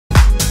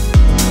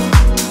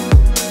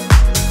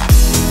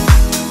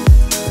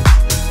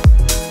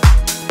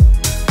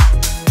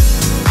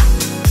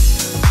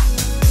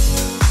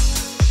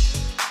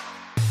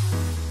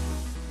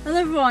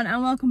everyone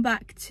and welcome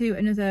back to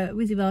another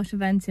Wizzy Welsh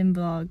eventing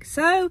vlog.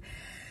 So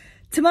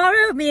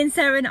tomorrow me and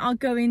Seren are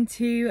going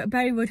to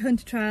Berriewood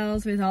Hunter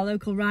Trials with our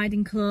local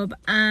riding club,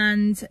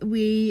 and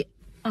we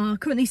are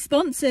currently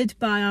sponsored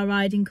by our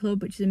riding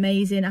club, which is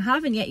amazing. I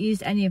haven't yet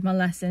used any of my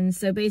lessons,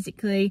 so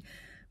basically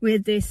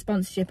with this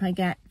sponsorship I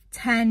get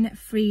 10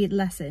 free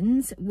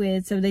lessons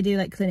so they do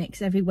like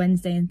clinics every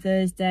Wednesday and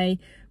Thursday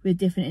with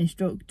different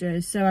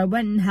instructors. So I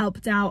went and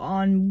helped out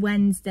on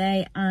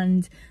Wednesday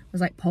and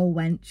was like pole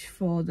wench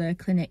for the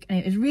clinic, and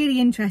it was really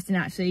interesting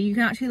actually. You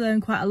can actually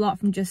learn quite a lot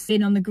from just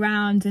sitting on the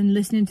ground and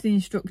listening to the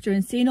instructor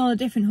and seeing all the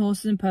different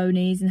horses and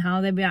ponies and how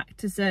they react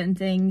to certain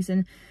things,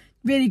 and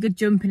really good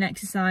jumping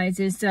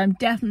exercises. So I'm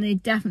definitely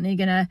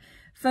gonna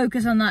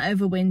focus on that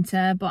over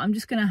winter, but I'm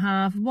just gonna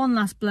have one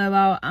last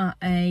blowout at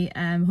a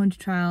hunter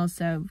trial,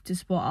 so to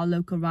support our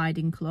local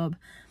riding club.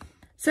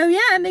 So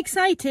yeah, I'm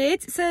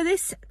excited. So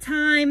this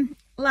time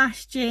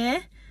last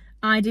year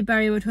I did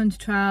Berriewood Hunter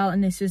Trial,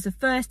 and this was the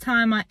first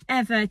time I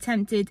ever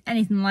attempted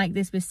anything like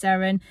this with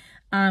Seren,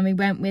 and we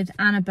went with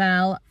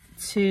Annabell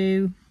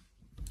to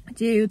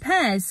do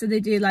pairs. So they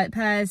do like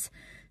pairs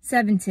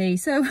 70,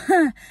 so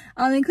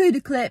I'll include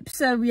a clip.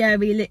 So yeah,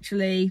 we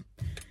literally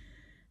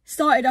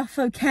started off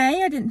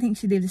okay. I didn't think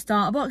she'd leave the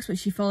starter box, but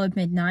she followed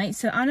Midnight.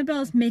 So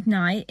Annabell's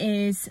Midnight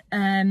is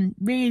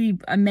really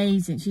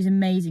amazing. She's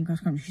amazing cross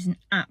country. She's an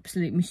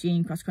absolute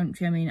machine cross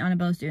country. I mean,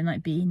 Annabell's doing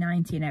like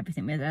B90 and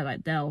everything with her.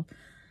 Like they'll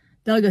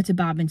go to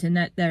badminton.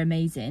 They're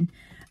amazing.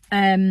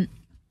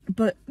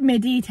 But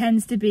Midi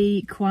tends to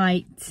be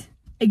quite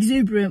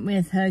exuberant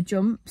with her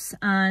jumps,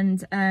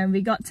 and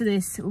we got to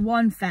this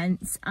one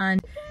fence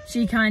and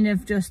she kind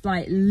of just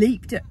like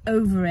leaped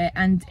over it,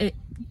 and it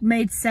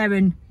made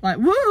Seren like,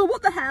 whoa,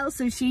 what the hell?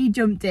 So she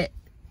jumped it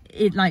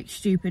like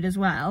stupid as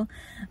well.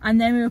 And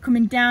then we were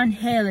coming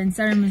downhill and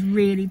Seren was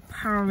really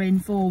powering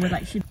forward,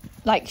 like she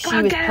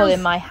was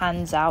pulling my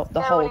hands out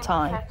the whole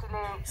time.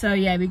 So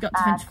yeah, we got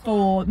to fence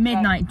 4,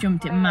 Midnight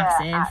jumped it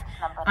massive,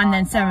 and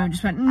then Seren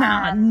just went,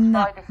 nah,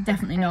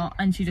 definitely not,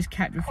 and she just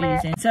kept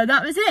refusing. So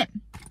that was it.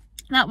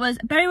 That was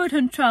Berriewood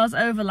Hunter Trials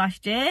over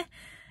last year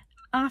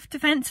after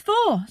fence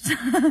 4.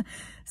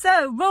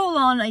 So roll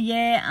on a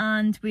year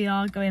and we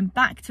are going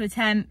back to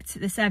attempt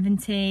the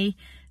 70.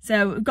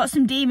 So we've got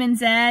some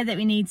demons there that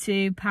we need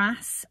to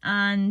pass,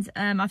 and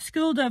I've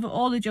schooled over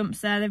all the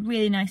jumps there. They're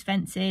really nice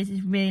fences. It's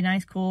a really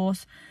nice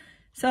course.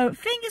 So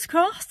fingers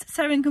crossed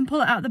Seren can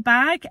pull it out the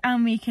bag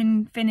and we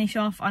can finish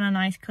off on a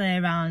nice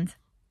clear round.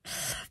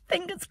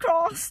 Fingers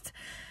crossed.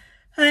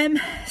 So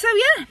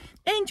yeah,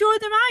 enjoy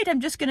the ride. I'm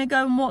just going to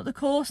go and walk the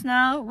course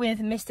now with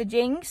Mr.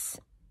 Jinx.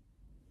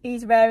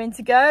 He's raring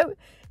to go.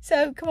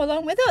 So come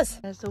along with us.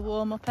 There's the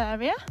warm-up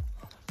area.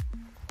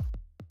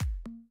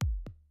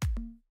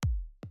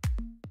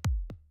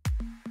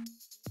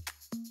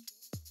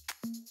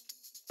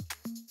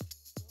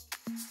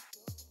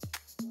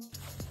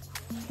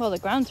 Well, the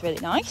ground's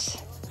really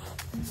nice,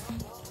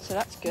 so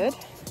that's good.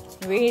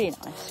 Really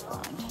nice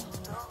ground.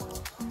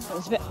 It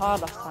was a bit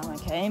hard last time I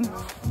came,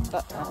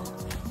 but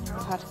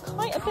we've had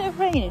quite a bit of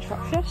rain in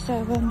Shropshire,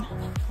 so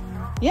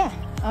yeah.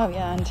 Oh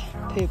yeah, and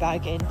poo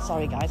bag in.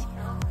 Sorry guys,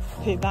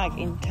 poo bag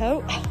in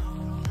tow.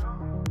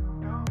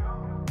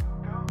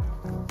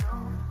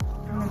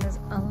 And then there's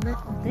a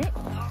little ditch,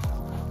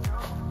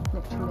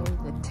 literally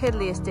the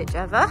tiddliest ditch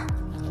ever.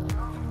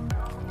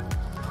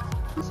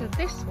 So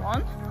this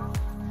one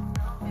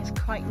is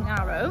quite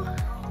narrow.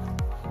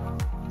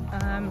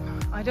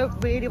 I don't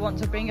really want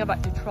to bring her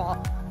back to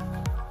trot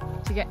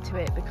to get to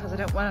it because I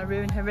don't want to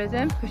ruin her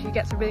rhythm, because she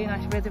gets a really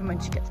nice rhythm when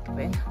she gets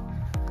going.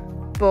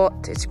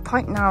 But it's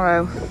quite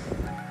narrow.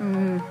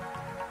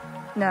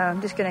 No,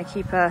 I'm just going to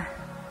keep her,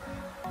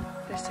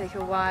 just take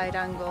a wide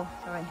angle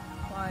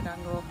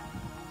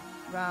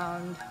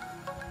round,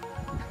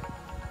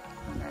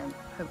 and then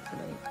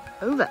hopefully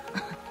over.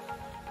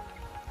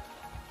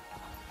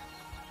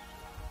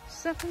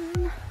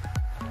 7.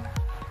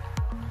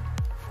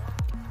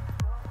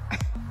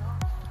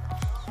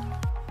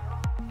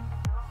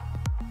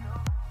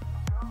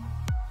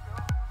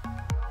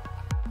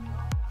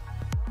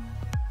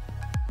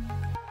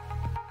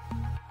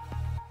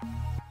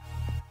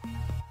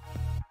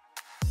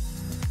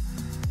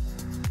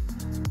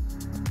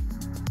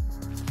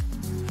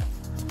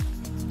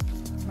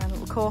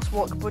 Course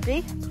walk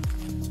buddy.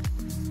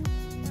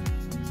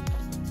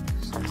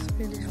 So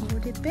through this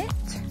wooded bit.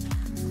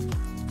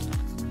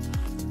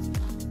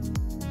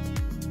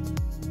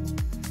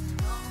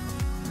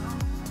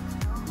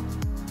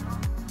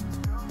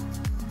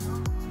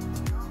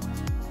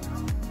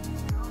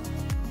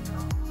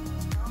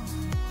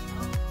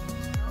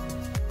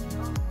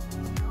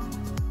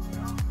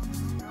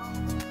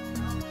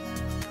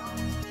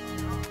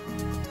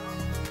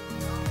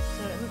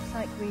 So it looks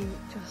like we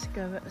just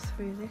go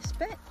through this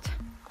bit.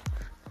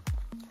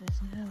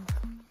 There's no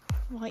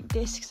white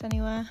discs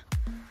anywhere.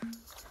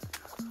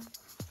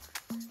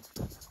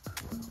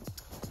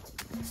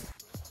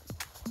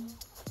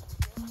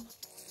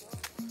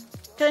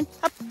 Go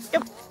up,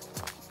 yep.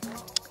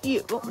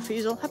 You won't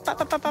refusal. Up,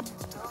 up, up, up, up.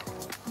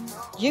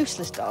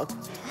 Useless dog.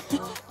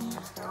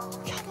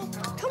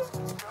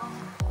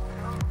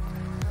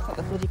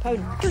 the bloody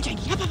pony. Go,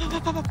 Jackie.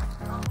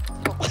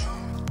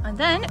 And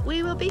then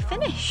we will be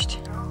finished.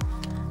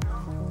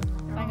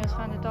 Bango's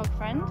found a dog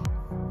friend.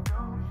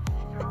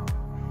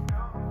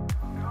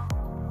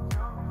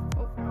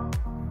 Oh,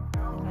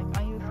 he's like,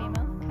 are you a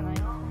female? Can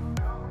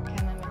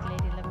I make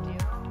lady love you?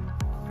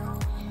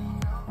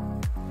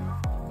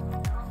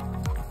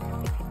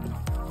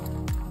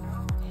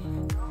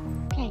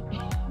 Okay.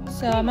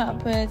 So I met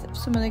up with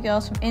some of the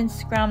girls from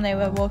Instagram. They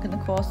were walking the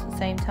course at the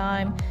same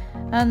time.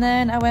 And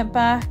then I went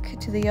back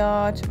to the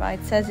yard to ride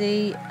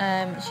Sezzy.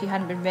 She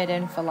hadn't been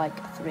ridden for like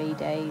 3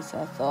 days, so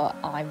I thought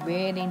I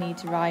really need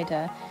to ride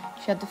her.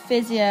 She had the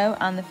physio,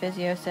 and the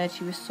physio said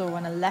she was sore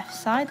on her left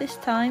side this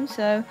time,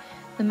 so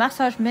the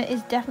massage mitt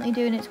is definitely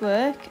doing its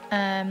work.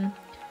 And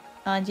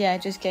yeah,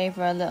 just gave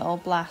her a little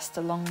blast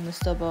along the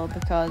stubble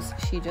because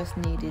she just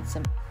needed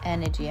some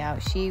energy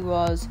out. She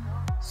was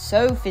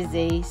so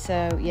fizzy,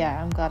 so yeah,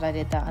 I'm glad I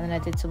did that. And then I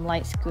did some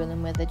light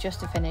schooling with her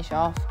just to finish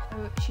off.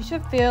 She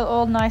should feel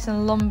all nice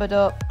and lumbered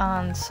up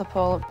and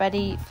supple,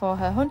 ready for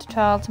her hunter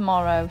trial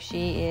tomorrow.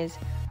 She is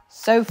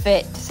so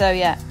fit, so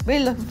yeah,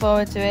 really looking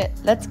forward to it.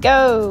 Let's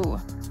go.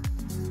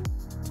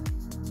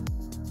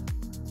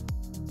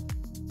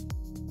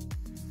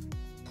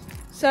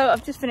 So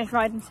I've just finished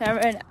riding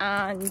Seren,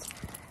 and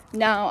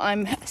now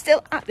I'm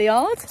still at the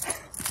yard.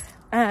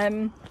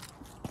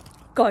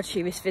 God,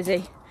 she was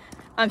fizzy.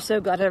 I'm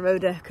so glad I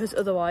rode her, because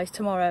otherwise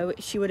tomorrow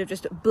she would have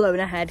just blown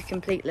her head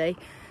completely.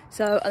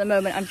 So at the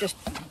moment I'm just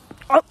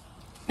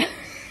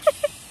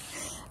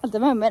at the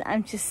moment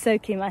I'm just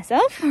soaking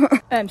myself.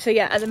 So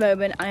yeah, at the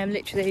moment I am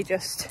literally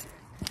just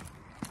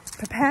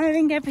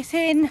preparing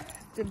everything.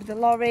 The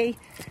lorry,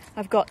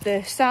 I've got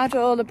the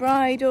saddle, the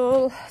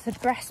bridle, the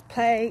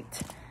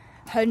breastplate,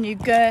 her new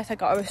girth. I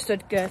got her a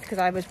stud girth because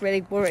I was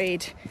really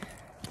worried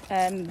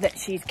that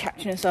she's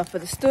catching herself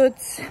with the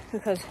studs,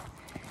 because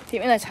I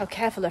didn't realise how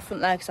careful her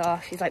front legs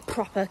are. She's like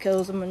proper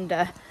curls them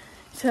under.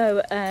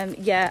 So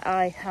yeah,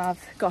 I have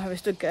got her a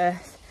stud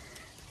girth,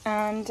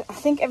 and I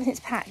think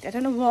everything's packed. I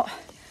don't know what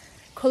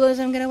colours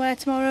I'm going to wear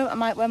tomorrow. I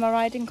might wear my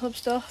riding club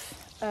stuff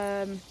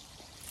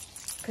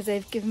because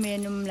they've given me a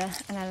number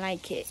and I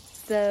like it.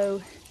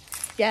 So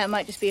yeah, it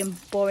might just be in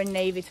boring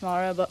navy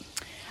tomorrow, but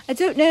I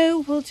don't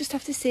know, we'll just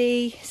have to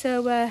see.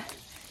 So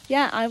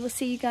yeah, I will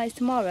see you guys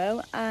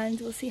tomorrow and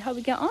we'll see how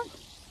we get on.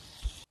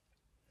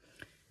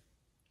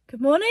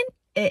 Good morning.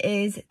 It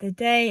is the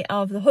day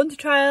of the hunter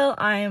trial.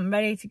 I am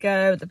ready to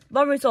go. The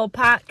lorry's all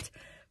packed,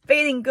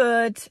 feeling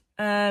good.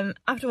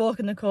 After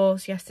walking the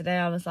course yesterday,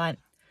 I was like,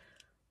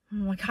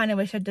 I kind of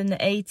wish I'd done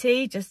the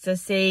 80 just to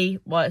see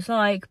what it's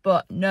like,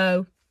 but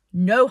no,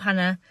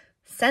 Hannah,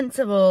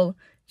 sensible,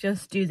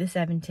 just do the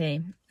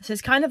 70. So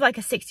it's kind of like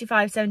a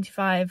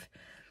 65-75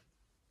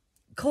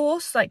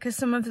 course, like, because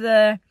some of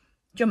the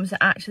jumps are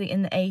actually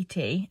in the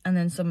 80 and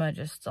then some are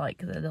just like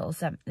the little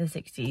the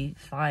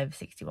 65,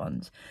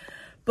 61s.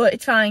 But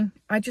it's fine.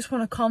 I just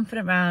want a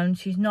confident round.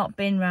 She's not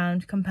been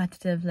round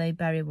competitively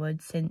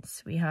Berriewood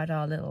since we had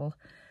our little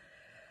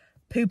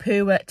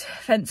poo-poo at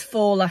fence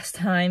 4 last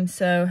time.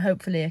 So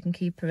hopefully I can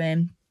keep her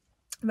in.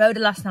 Rode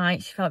her last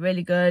night. She felt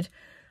really good.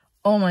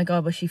 Oh my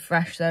God, was she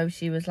fresh though.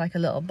 She was like a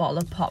little bottle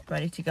of pop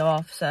ready to go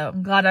off. So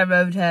I'm glad I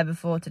rode her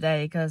before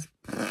today, because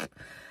I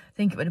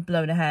think it would have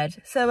blown her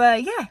head. So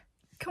yeah,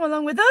 come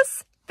along with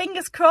us.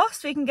 Fingers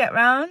crossed we can get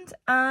round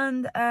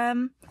and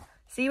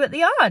see you at the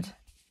yard.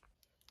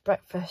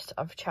 Breakfast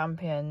of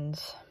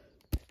champions.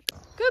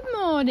 Good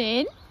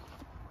morning.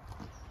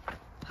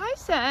 Hi,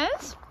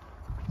 Sez.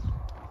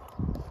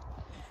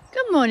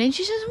 Good morning.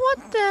 She says,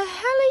 what the hell are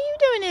you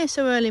doing here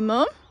so early,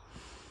 Mum?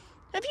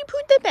 Have you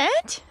put the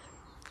bed?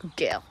 Good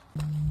girl.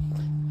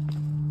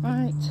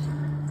 Right.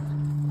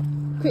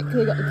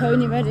 Quickly got the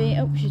pony ready.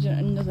 Oh, she's done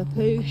another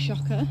poo.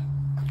 Shocker.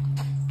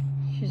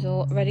 She's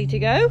all ready to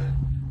go.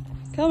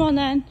 Come on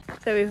then.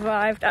 So we've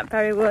arrived at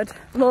Berriewood.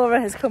 Laura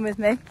has come with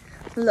me.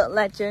 Little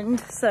legend.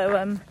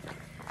 So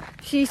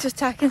she's just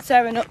tacking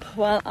Seren up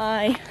while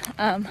I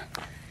am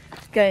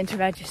going to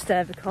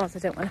register, because I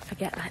don't want to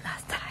forget like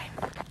last time.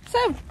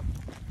 So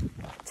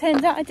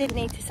turns out I didn't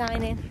need to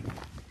sign in.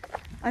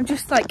 I'm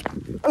just like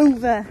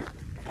trying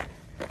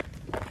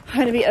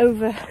to be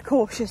over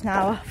cautious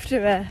now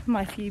after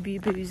my few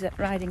boo-boos at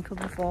riding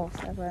club before.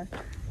 So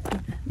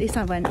at least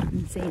I went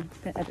and seen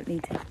that I don't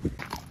need to.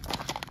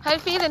 How you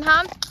feeling,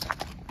 Han?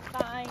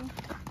 Fine.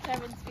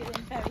 Seren's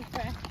feeling very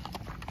fresh.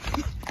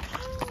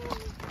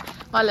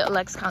 My little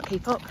legs can't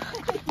keep up.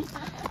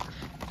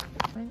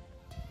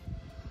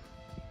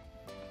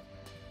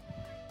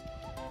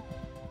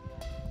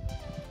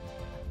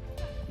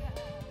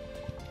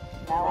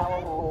 Now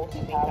on board,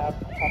 we have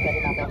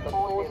number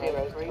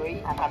 403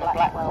 and Hannah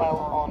Blackwell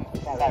on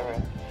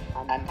Seren.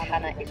 And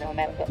Hannah is a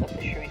member of the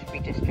Shrewsbury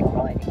District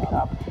Riding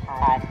Club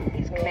and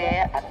is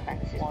clear at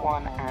fences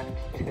 1 and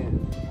 2.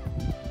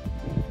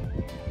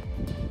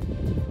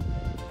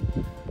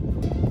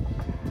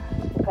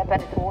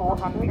 Competitor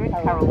 400,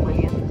 Carol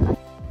Williams.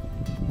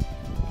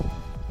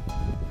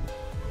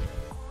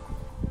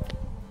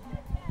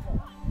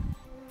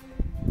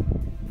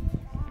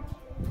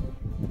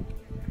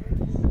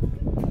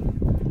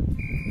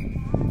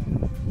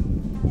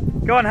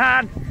 Go on,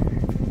 Han.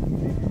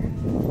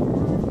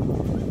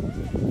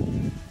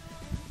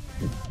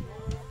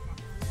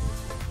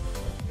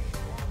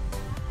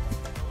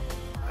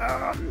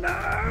 Oh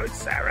no,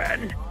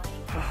 Seren.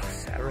 Oh,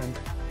 Seren.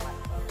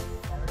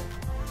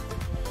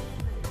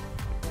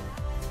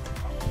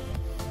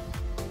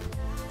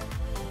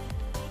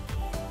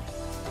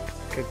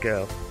 Good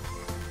girl.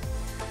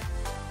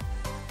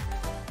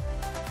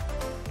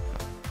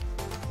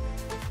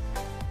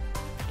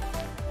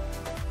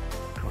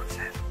 Come on,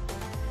 Seren.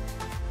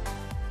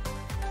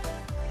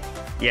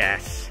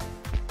 Yes.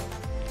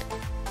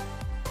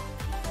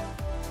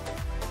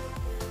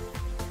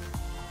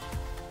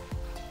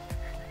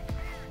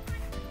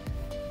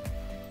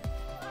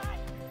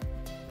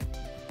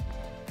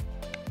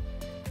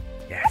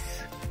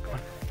 Yes. Come on.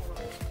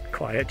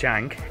 Quiet,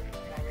 Jang.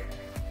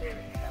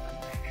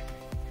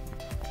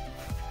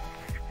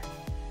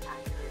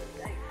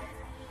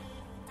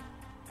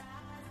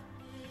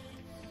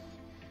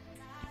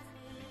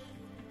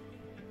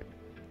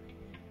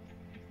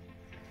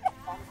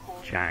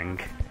 Jang.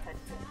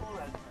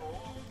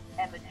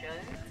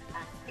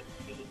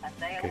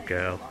 Good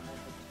girl.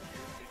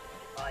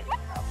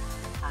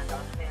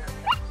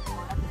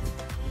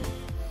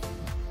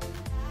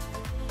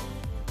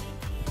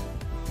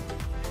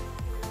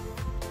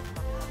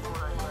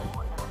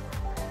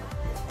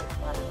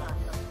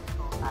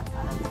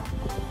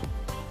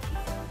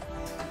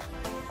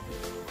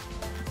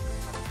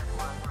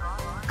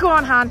 Go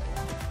on, Han.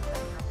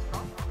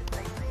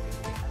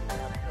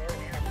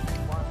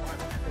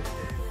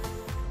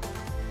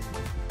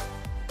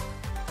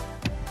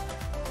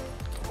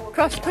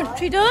 Cross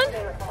country done.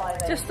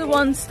 Just the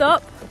one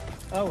stop.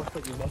 Oh, I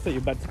thought you were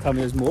about to tell me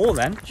there's more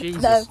then.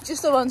 Jesus. No,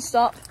 just the one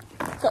stop.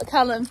 Got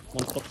Callum.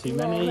 One stop too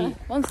many.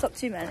 One stop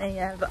too many,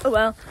 yeah. But oh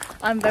well,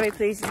 I'm very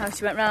pleased with how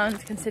she went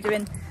round,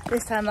 considering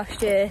this time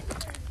last year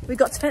we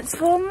got to fence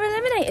 4 and were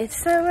eliminated.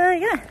 So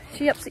yeah,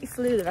 she absolutely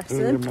flew the rest of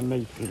them.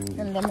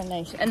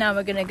 Elimination. And now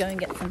we're going to go and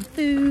get some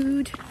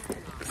food.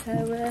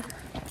 So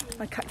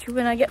I'll catch you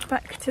when I get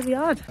back to the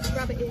yard.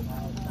 Rabbit ear.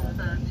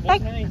 Hey.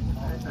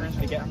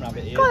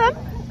 Go on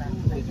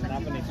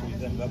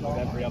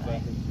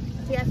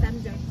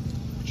then.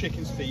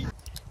 Chicken's feet.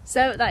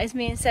 So that is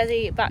me and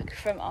Sezzy back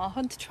from our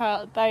hunter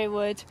trial at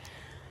Berriewood.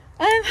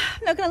 I'm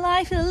not gonna lie,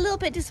 I feel a little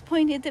bit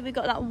disappointed that we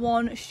got that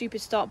one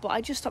stupid stop, but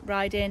I just stopped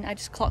riding. I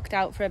just clocked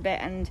out for a bit,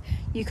 and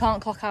you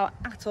can't clock out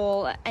at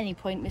all at any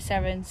point with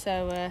Seren,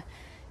 so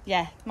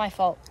yeah, my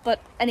fault.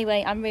 But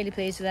anyway, I'm really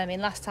pleased with them. I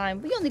mean, last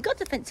time we only got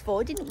to fence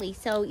 4, didn't we?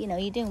 So you know,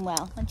 you're doing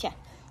well, aren't you?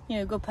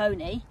 You're a good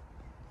pony.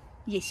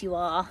 Yes, you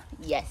are.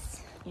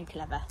 Yes, you're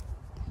clever.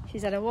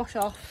 She's had a wash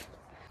off.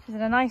 She's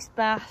had a nice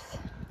bath,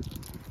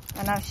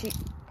 and now she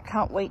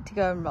can't wait to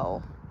go and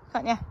roll.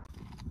 Can't you?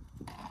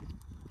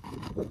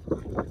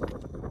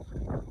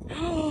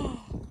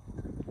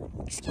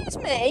 Excuse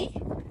me?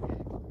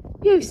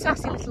 You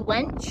sassy little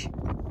wench.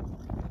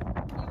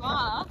 You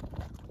are.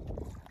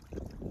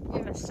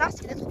 You're a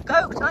sassy little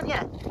goat, aren't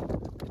you?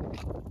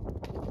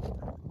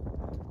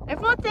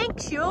 Everyone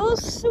thinks you're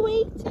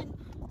sweet and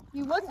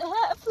you wouldn't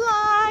hurt a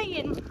fly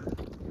and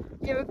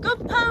you're a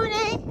good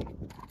pony.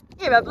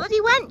 You're a bloody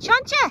wench,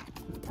 aren't you?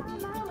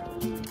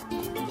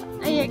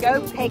 There you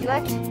go,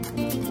 Piglet.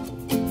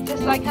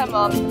 Just like her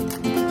mum.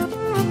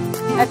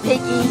 A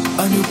piggy.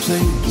 A new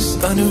place,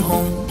 a new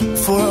home.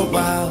 For a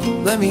while,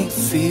 let me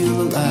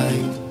feel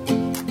alive.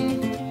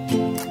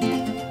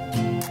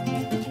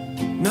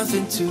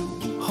 Nothing to